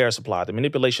manipulation of the air supply, the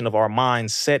manipulation of our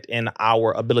mindset and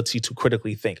our ability to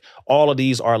critically think. All of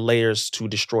these are layers to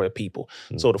destroy a people.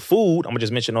 So the food, I'm going to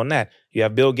just mention on that. You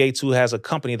have Bill Gates, who has a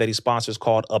company that he sponsors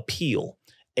called Apeel,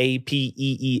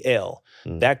 A-P-E-E-L.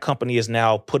 That company is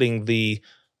now putting the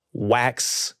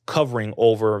wax covering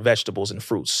over vegetables and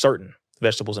fruits, certain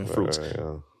vegetables and fruits.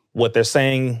 What they're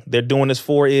saying they're doing this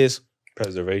for is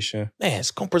preservation. Man,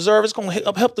 it's going to preserve. It's going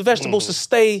to help the vegetables to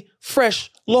stay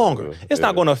fresh longer. It's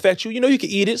not going to affect you. You can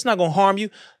eat it. It's not going to harm you.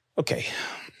 Okay.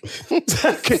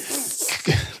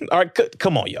 All right,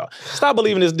 come on, y'all. Stop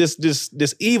believing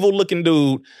this evil looking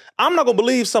dude. I'm not going to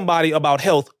believe somebody about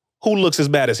health who looks as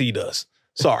bad as he does.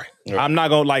 Sorry. I'm not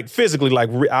going to physically,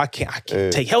 I can't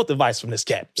take health advice from this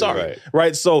cat. Sorry.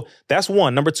 Right. So that's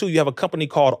one. Number 2, you have a company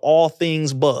called All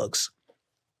Things Bugs.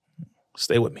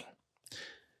 Stay with me.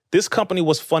 This company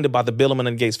was funded by the Bill and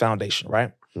Melinda Gates Foundation,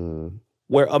 right?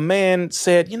 Where a man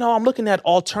said, I'm looking at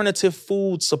alternative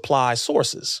food supply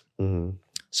sources.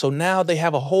 So now they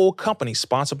have a whole company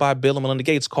sponsored by Bill and Melinda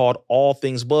Gates called All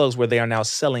Things Bugs, where they are now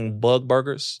selling bug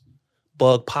burgers,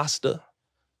 bug pasta.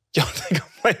 Y'all think I'm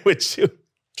playing with you?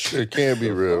 It can't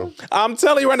be real. I'm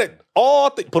telling you right now,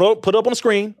 put up on the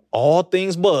screen, All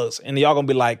Things Bugs. And y'all gonna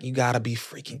be like, you gotta be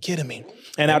freaking kidding me.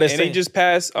 And now they just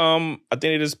passed, I think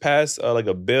they just passed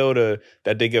a bill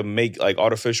that they can make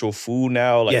artificial food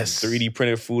now, 3D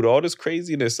printed food, all this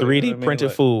craziness. 3D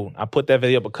printed food. I put that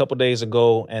video up a couple days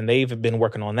ago, and they've been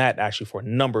working on that actually for a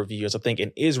number of years. I think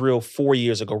in Israel 4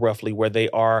 years ago, roughly, where they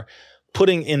are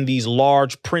putting in these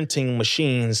large printing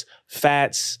machines,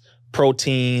 fats,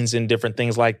 proteins, and different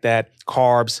things like that,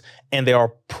 carbs, and they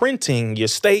are printing your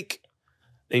steak.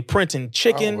 They printing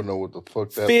chicken, I don't know what the fuck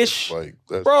that fish. Like.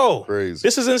 That's crazy.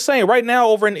 This is insane. Right now,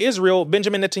 over in Israel,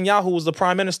 Benjamin Netanyahu, who was the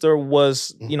prime minister,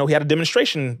 was, he had a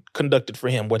demonstration conducted for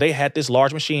him where they had this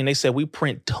large machine. They said, we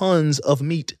print tons of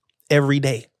meat every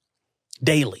day,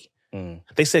 daily.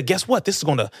 They said, guess what? This is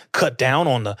going to cut down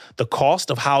on the cost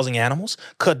of housing animals,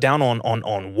 cut down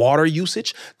on water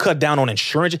usage, cut down on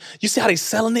insurance. You see how they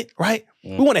selling it, right?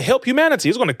 We want to help humanity.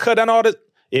 It's going to cut down all this.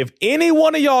 If any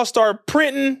one of y'all start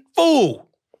printing food,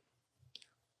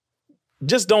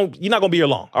 just don't, you're not going to be here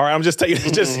long. All right. I'm just telling you,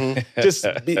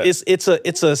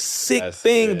 it's a sick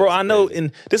thing, bro. I know.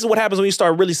 And this is what happens when you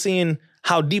start really seeing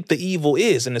how deep the evil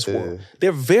is in this world.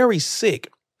 They're very sick.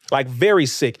 Very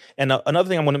sick. And another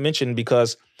thing I want to mention,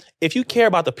 because if you care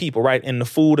about the people, right, and the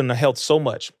food and the health so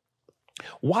much,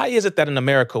 why is it that in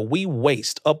America we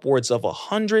waste upwards of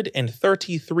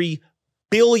 133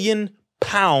 billion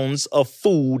pounds of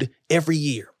food every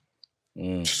year?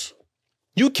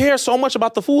 You care so much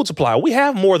about the food supply. We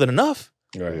have more than enough.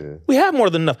 Right. We have more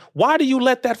than enough. Why do you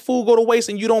let that food go to waste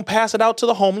and you don't pass it out to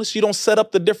the homeless? You don't set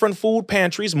up the different food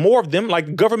pantries, more of them,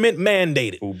 like government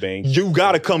mandated. Food bank. You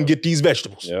got to come get these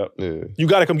vegetables. Yep. Yeah. You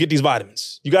got to come get these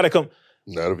vitamins. You got to come.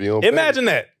 Not if you don't Imagine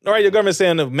that. All right, your government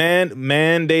saying the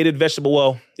mandated vegetable.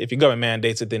 Well, if your government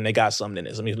mandates it, then they got something in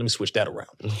it. Let me switch that around.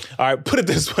 All right, put it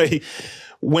this way.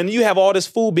 When you have all this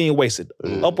food being wasted,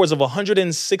 upwards of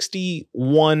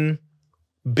 $161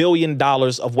 billion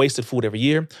of wasted food every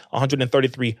year,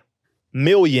 133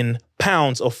 million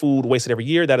pounds of food wasted every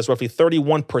year. That is roughly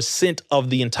 31% of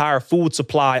the entire food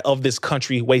supply of this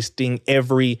country wasting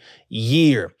every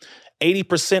year.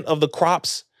 80% of the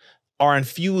crops are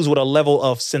infused with a level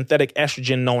of synthetic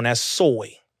estrogen known as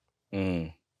soy.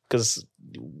 Because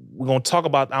we're going to talk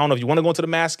about, I don't know if you want to go into the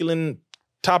masculine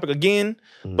topic again,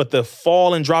 but the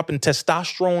fall and drop in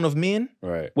testosterone of men,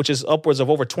 Right. which is upwards of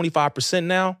over 25%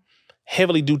 now,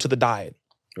 heavily due to the diet.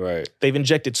 Right. They've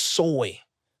injected soy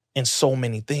in so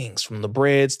many things, from the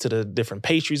breads to the different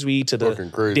pastries we eat to Fucking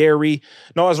the crazy. dairy.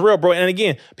 No, it's real, bro. And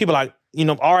again, people are like,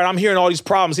 all right, I'm hearing all these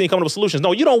problems, he ain't coming up with solutions.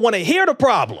 No, you don't want to hear the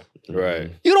problem. Right.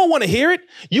 You don't want to hear it.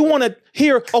 You want to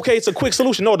hear, okay, it's a quick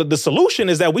solution. No, the solution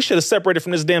is that we should have separated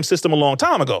from this damn system a long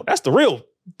time ago. That's the real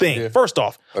thing. Yeah. First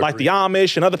off, like the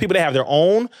Amish and other people, they have their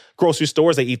own grocery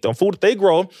stores. They eat their own food. They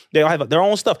grow. They have their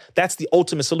own stuff. That's the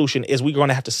ultimate solution, is we're going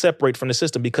to have to separate from the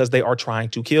system because they are trying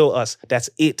to kill us. That's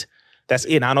it. That's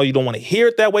it. And I know you don't want to hear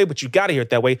it that way, but you got to hear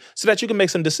it that way so that you can make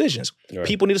some decisions. Right.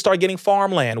 People need to start getting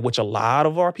farmland, which a lot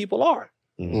of our people are.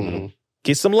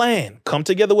 Get some land. Come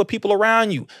together with people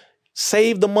around you.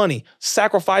 Save the money.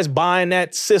 Sacrifice buying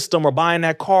that system or buying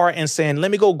that car and saying,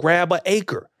 let me go grab an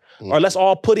acre. Or let's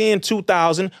all put in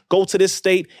 $2,000, go to this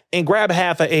state and grab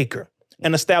half an acre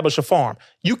and establish a farm.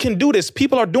 You can do this.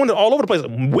 People are doing it all over the place.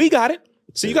 We got it.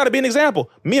 So you got to be an example.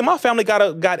 Me and my family got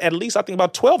at least, I think,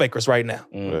 about 12 acres right now.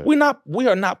 We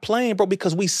are not playing, bro,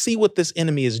 because we see what this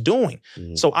enemy is doing.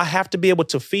 So I have to be able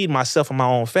to feed myself and my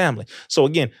own family. So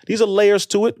again, these are layers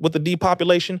to it with the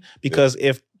depopulation, because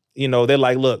if, they're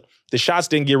like, look, the shots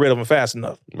didn't get rid of them fast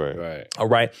enough. Right. Right. All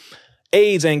right.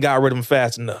 AIDS ain't got rid of them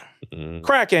fast enough.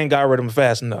 Crack ain't got rid of them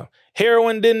fast enough.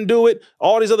 Heroin didn't do it.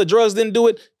 All these other drugs didn't do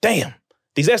it. Damn.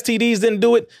 These STDs didn't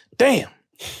do it. Damn.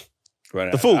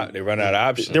 The food. They run out of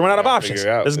options. They run out of options.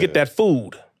 Figure it out, Let's get that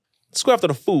food. Let's go after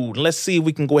the food. And let's see if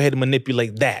we can go ahead and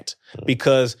manipulate that,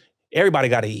 because everybody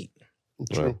got to eat.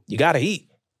 True. You got to eat.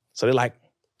 So they're like,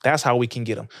 that's how we can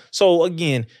get them. So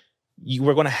again,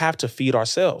 we're going to have to feed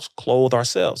ourselves, clothe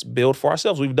ourselves, build for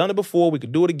ourselves. We've done it before. We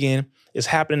could do it again. It's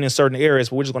happening in certain areas,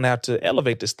 but we're just going to have to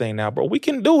elevate this thing now, bro. We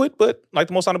can do it, but like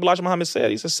the Most Honorable Elijah Muhammad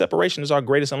said, he said separation is our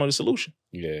greatest and only solution.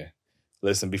 Yeah.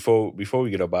 Listen, before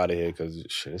we get up out of here, because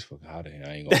shit, it's fucking hot in here.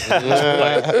 I ain't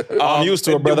gonna. I'm used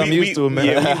to it, brother. I'm used to it, man.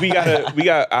 Yeah, we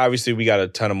got a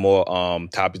ton of more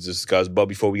topics to discuss. But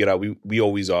before we get out, we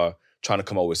always are trying to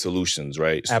come up with solutions,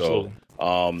 right? Absolutely.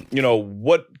 So,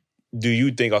 what do you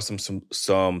think are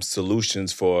some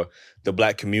solutions for the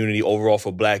Black community overall,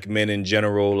 for Black men in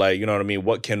general? Like, you know what I mean?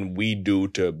 What can we do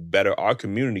to better our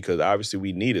community? Because obviously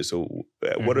we need it. So,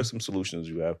 what are some solutions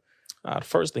you have? The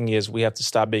first thing is we have to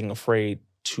stop being afraid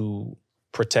to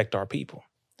protect our people.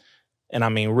 And I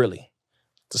mean, really,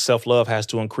 the self-love has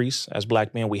to increase. As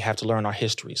Black men, we have to learn our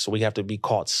history. So we have to be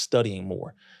caught studying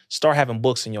more. Start having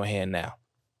books in your hand now,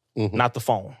 not the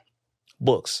phone.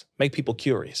 Books. Make people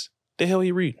curious. The hell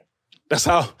you reading? That's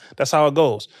how it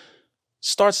goes.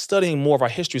 Start studying more of our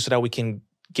history so that we can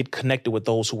get connected with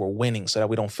those who are winning, so that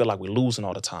we don't feel like we're losing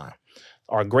all the time.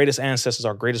 Our greatest ancestors,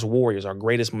 our greatest warriors, our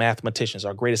greatest mathematicians,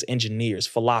 our greatest engineers,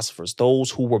 philosophers, those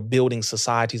who were building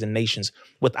societies and nations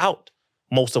without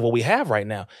most of what we have right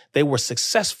now. They were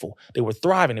successful. They were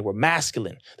thriving. They were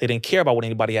masculine. They didn't care about what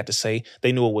anybody had to say.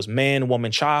 They knew it was man,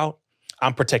 woman, child.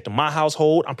 I'm protecting my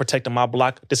household. I'm protecting my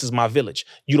block. This is my village.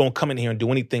 You don't come in here and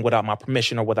do anything without my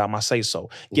permission or without my say-so.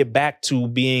 Get back to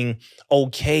being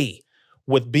okay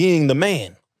with being the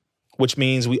man, which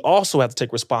means we also have to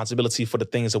take responsibility for the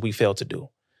things that we fail to do,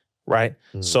 right?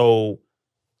 So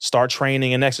start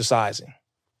training and exercising.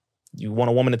 You want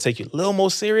a woman to take you a little more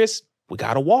serious? We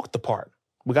got to walk the part.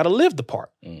 We got to live the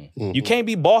part. You can't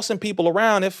be bossing people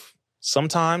around if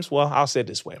sometimes, well, I'll say it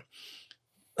this way.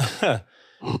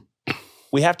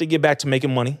 We have to get back to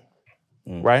making money,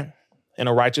 right? In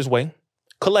a righteous way,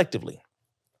 collectively.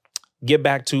 Get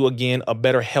back to, again, a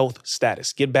better health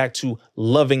status. Get back to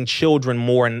loving children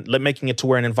more and making it to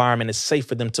where an environment is safe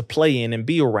for them to play in and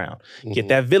be around. Get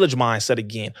that village mindset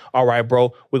again. All right,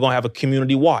 bro, we're going to have a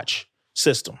community watch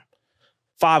system.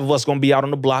 5 of us going to be out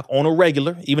on the block on a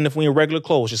regular, even if we in regular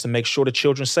clothes, just to make sure the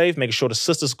children's safe, making sure the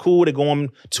sisters cool. They're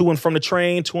going to and from the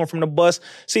train, to and from the bus.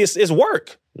 See, it's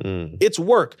work. It's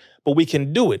work, but we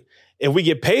can do it. If we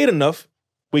get paid enough,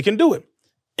 we can do it.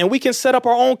 And we can set up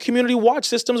our own community watch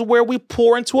systems where we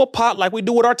pour into a pot like we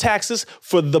do with our taxes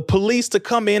for the police to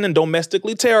come in and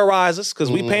domestically terrorize us because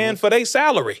we paying for their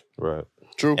salary. Right.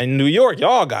 True. In New York,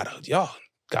 y'all got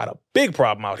a big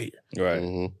problem out here.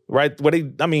 Right. Right?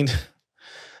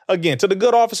 Again, to the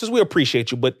good officers, we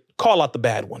appreciate you, but call out the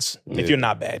bad ones if you're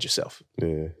not bad yourself.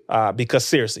 Yeah. Because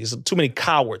seriously, there's too many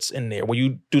cowards in there where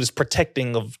you do this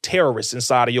protecting of terrorists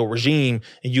inside of your regime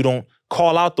and you don't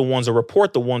call out the ones or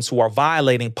report the ones who are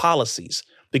violating policies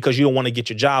because you don't want to get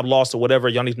your job lost or whatever.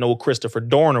 Y'all need to know who Christopher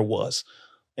Dorner was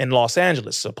in Los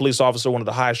Angeles, a police officer, one of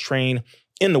the highest trained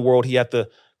in the world. He had the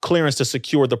clearance to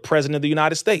secure the president of the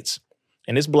United States.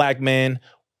 And this black man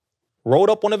wrote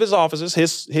up one of his officers,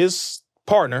 his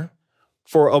partner,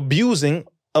 for abusing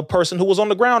a person who was on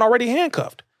the ground already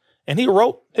handcuffed. And he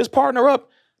wrote his partner up.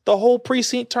 The whole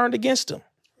precinct turned against him.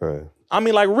 Right. I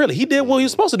mean, like, really, he did what he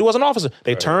was supposed to do as an officer.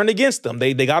 They turned against him.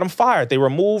 They got him fired. They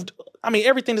removed,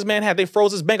 everything this man had. They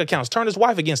froze his bank accounts, turned his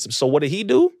wife against him. So what did he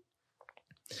do?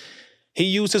 He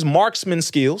used his marksman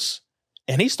skills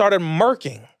and he started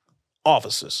murking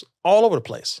officers all over the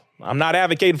place. I'm not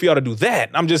advocating for y'all to do that.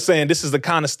 I'm just saying this is the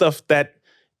kind of stuff that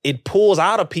it pulls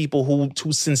out of people who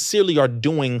sincerely are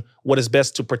doing what is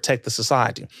best to protect the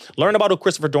society. Learn about who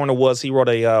Christopher Dorner was. He wrote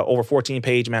a over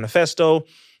 14-page manifesto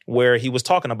where he was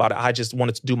talking about it. I just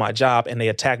wanted to do my job, and they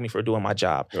attacked me for doing my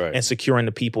job and securing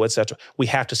the people, etc. We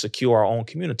have to secure our own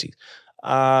communities.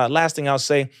 Last thing I'll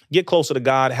say, get closer to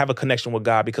God, have a connection with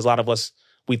God, because a lot of us,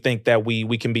 we think that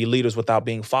we can be leaders without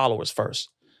being followers first.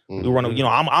 We run,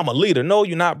 I'm a leader. No,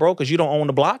 you're not, bro, because you don't own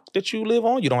the block that you live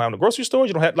on. You don't have the grocery store.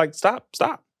 You don't have,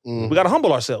 stop. We got to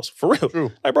humble ourselves, for real.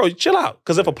 True. Like, bro, chill out.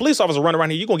 Because if a police officer run around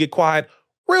here, you're going to get quiet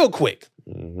real quick.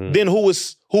 Then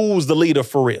who's the leader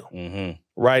for real?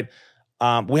 Right?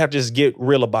 We have to just get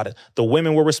real about it. The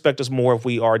women will respect us more if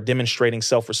we are demonstrating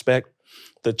self-respect.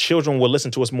 The children will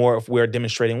listen to us more if we're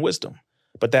demonstrating wisdom.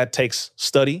 But that takes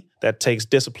study. That takes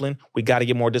discipline. We got to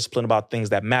get more disciplined about things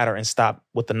that matter and stop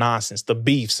with the nonsense, the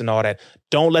beefs and all that.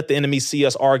 Don't let the enemy see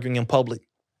us arguing in public.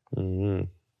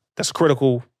 That's a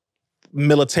critical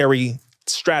military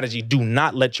strategy. Do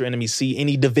not let your enemy see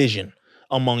any division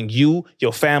among you,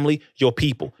 your family, your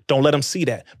people. Don't let him see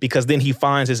that, because then he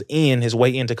finds his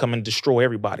way in to come and destroy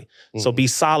everybody. So be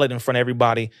solid in front of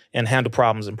everybody and handle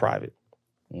problems in private.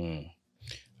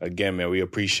 Again, man, we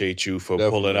appreciate you for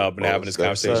pulling up and having this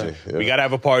conversation. Yeah. We got to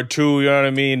have a part 2, you know what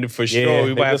I mean? For sure.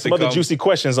 We might have some other juicy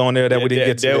questions on there that we didn't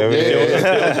get to.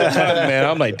 Man,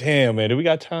 I'm like, damn, man, do we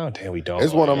got time? Damn, we don't.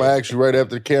 It's one I'm going to ask you right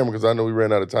after the camera because I know we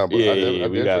ran out of time. But I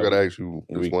got to ask you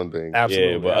this one thing.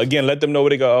 Absolutely. Yeah, but again, let them know where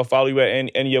they go follow you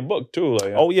at and your book, too.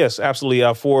 Oh, yes,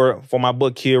 absolutely. For my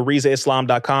book here,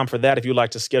 RizzaIslam.com for that. If you'd like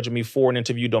to schedule me for an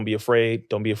interview, don't be afraid.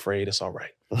 Don't be afraid. It's all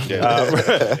right.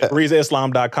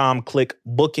 RizzaIslam.com, click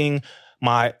booking.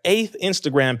 My 8th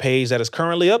Instagram page that is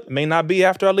currently up, may not be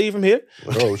after I leave from here.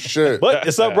 Oh, shit. But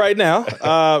it's up right now.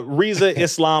 Rizza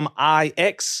Islam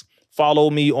IX. Follow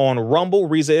me on Rumble,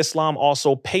 Rizza Islam.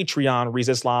 Also Patreon, Rizza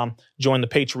Islam. Join the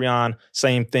Patreon.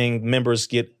 Same thing. Members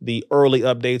get the early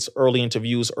updates, early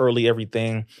interviews, early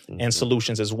everything, and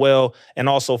solutions as well. And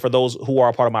also for those who are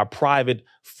a part of my private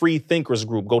Free Thinkers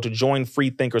group, go to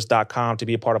joinfreethinkers.com to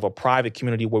be a part of a private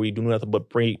community where we do nothing but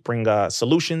bring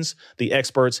solutions, the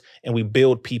experts, and we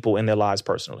build people in their lives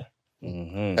personally.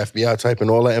 FBI typing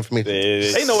all that information.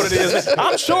 They know what it is.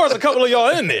 I'm sure there's a couple of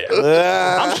y'all in there.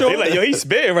 I'm sure. They like, yo, he's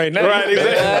spitting right now. Right,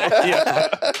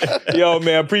 exactly. Yo,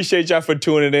 man, appreciate y'all for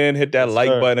tuning in. Hit that like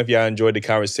button if y'all enjoyed the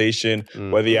conversation.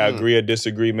 Whether y'all agree or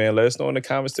disagree, man, let us know in the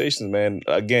conversations, man.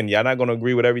 Again, y'all not going to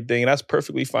agree with everything, and that's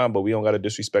perfectly fine, but we don't got to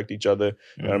disrespect each other.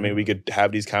 You know what I mean? We could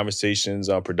have these conversations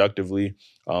productively.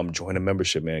 Join the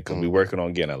membership, man, because we're working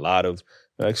on getting a lot of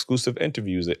exclusive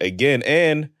interviews. Again,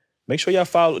 and make sure y'all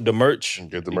follow the merch.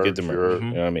 Get the merch. You know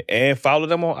what I mean? And follow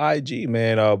them on IG,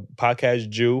 man. Podcast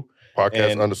Jew.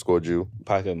 Podcast_Jew.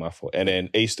 Podcast, my fault. And then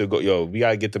Ace to go. Yo, we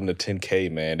got to get them to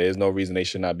 10K, man. There's no reason they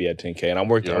should not be at 10K. And I'm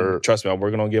working, trust me, I'm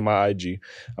working on getting my IG.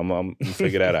 I'm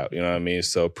figure that out. You know what I mean?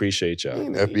 So appreciate y'all.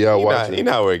 FBI watching. He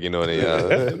not working on it,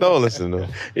 y'all. Don't listen to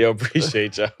him. Yo,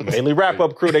 appreciate y'all. Daily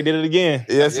wrap-up crew, they did it again.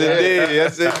 Yes, it did.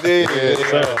 Yes, it did. Yes,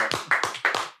 sir.